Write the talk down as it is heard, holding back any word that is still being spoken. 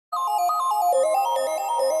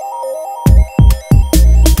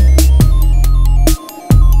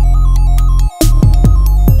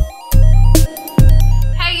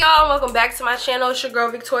welcome back to my channel. It's your girl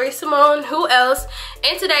Victoria Simone. Who else?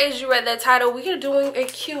 And today, as you read that title, we are doing a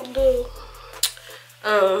cute little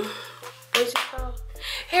what's it called?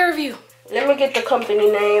 Hair review. Let me get the company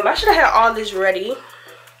name. I should have had all this ready,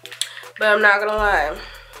 but I'm not gonna lie,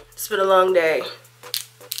 it's been a long day.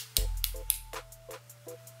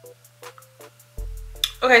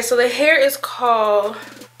 Okay, so the hair is called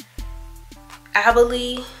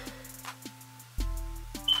Abbily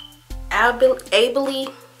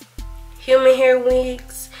Human Hair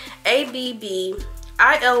Wigs. ABBILY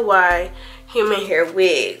Human Hair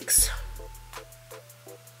Wigs.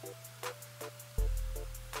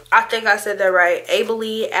 I think I said that right.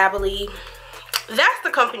 Abbily. That's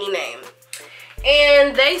the company name.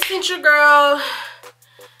 And they sent your girl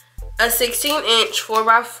a 16-inch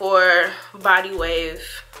 4x4 Bodywave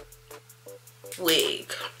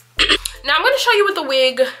wig. Now I'm going to show you what the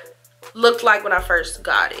wig looked like when I first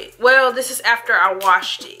got it. Well, this is after I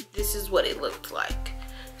washed it. This is what it looked like.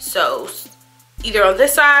 So either on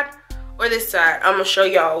this side or this side, I'm going to show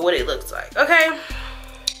y'all what it looks like. Okay?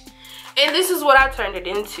 And this is what I turned it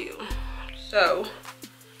into. So,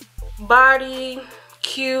 body,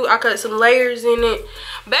 cute. I cut some layers in it.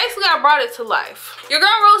 Basically, I brought it to life. Your girl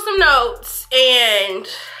wrote some notes, and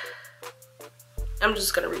I'm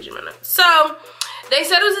just gonna read you my notes. So, they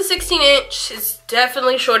said it was a 16-inch. It's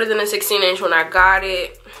definitely shorter than a 16-inch when I got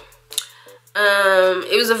it.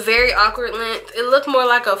 It was a very awkward length. It looked more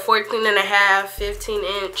like a 14.5,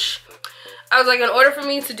 15-inch. I was like, in order for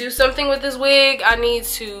me to do something with this wig, I need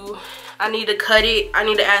to cut it. I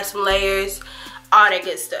need to add some layers, all that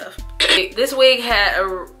good stuff. This wig had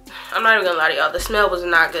I'm not even gonna lie to y'all, the smell was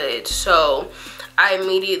not good. So I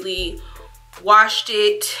immediately washed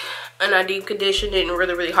it and I deep conditioned it in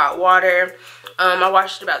really, really hot water. I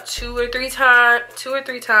washed it about two or three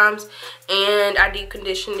times, and I deep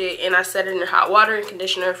conditioned it and I set it in hot water and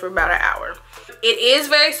conditioner for about an hour. It is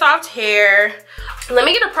very soft hair. Let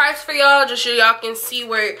me get a price for y'all just so y'all can see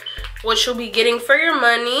what you'll be getting for your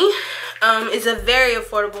money. It's a very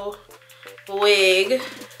affordable wig.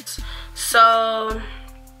 So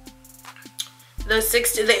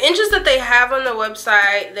the inches that they have on the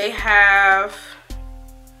website, they have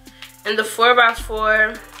in the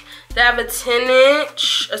 4x4, they have a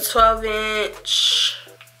 10-inch, a 12-inch,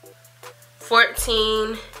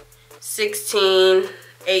 14, 16,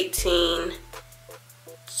 18,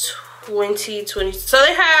 20, 20. So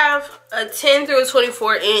they have a 10 through a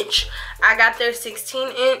 24-inch. I got their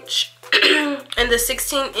 16-inch, and the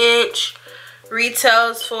 16-inch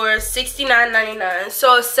retails for $69.99.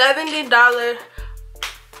 So a $70,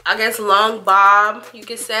 I guess, long bob, you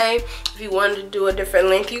could say. If you wanted to do a different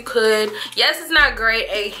length, you could. Yes, it's not grade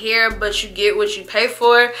A hair, but you get what you pay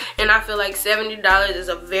for. And I feel like $70 is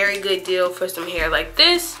a very good deal for some hair like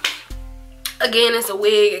this. Again, it's a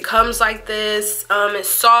wig. It comes like this. It's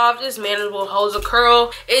soft, it's manageable, holds a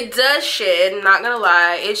curl. It does shed, not gonna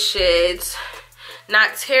lie. It sheds.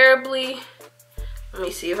 Not terribly. Let me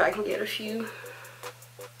see if I can get a few.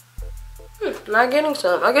 Not getting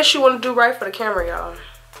some. I guess you want to do right for the camera, y'all.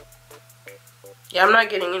 Yeah, I'm not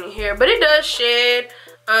getting any hair, but it does shed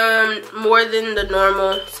more than the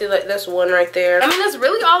normal. See, like, that's one right there. I mean, that's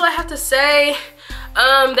really all I have to say.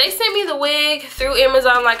 They sent me the wig through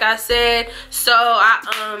Amazon, like I said. So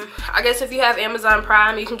I guess if you have Amazon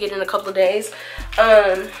Prime, you can get it in a couple of days.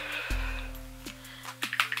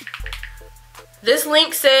 This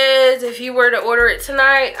link says if you were to order it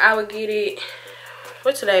tonight, I would get it.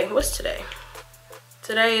 What's today?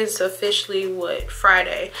 Today is officially what?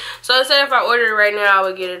 Friday. So I said if I ordered it right now, I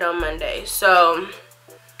would get it on Monday. So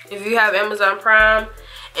if you have Amazon Prime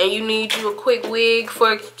and you need you a quick wig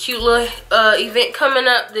for a cute little event coming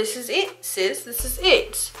up, this is it, sis. This is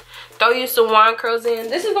it. Throw you some wand curls in.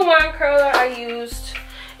 This is the wand curler I used.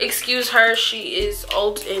 Excuse her, she is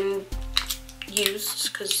old and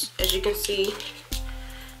used, because as you can see,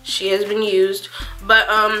 she has been used. But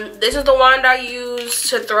this is the wand I used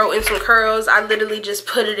to throw in some curls. I literally just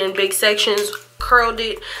put it in big sections, curled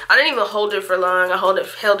it. I didn't even hold it for long. I held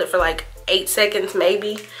it for like 8 seconds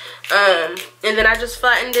maybe. And then I just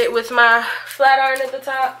flattened it with my flat iron at the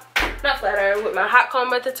top. Not flat iron, with my hot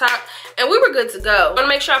comb at the top. And we were good to go. I want to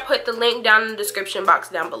make sure I put the link down in the description box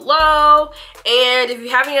down below. And if you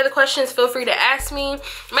have any other questions, feel free to ask me.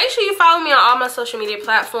 Make sure you follow me on all my social media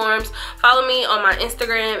platforms. Follow me on my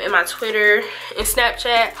Instagram and my Twitter and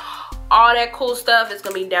Snapchat. All that cool stuff is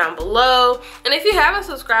going to be down below. And if you haven't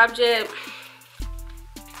subscribed yet,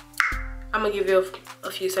 I'm going to give you a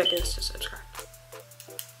few seconds to subscribe.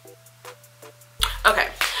 Okay.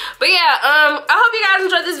 But yeah, I hope you guys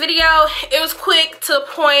enjoyed this video. It was quick, to the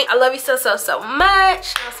point. I love you so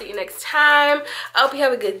much. I'll see you next time. I hope you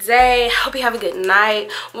have a good day. I hope you have a good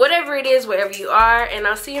night, whatever it is, wherever you are, and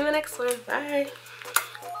I'll see you in the next one. Bye.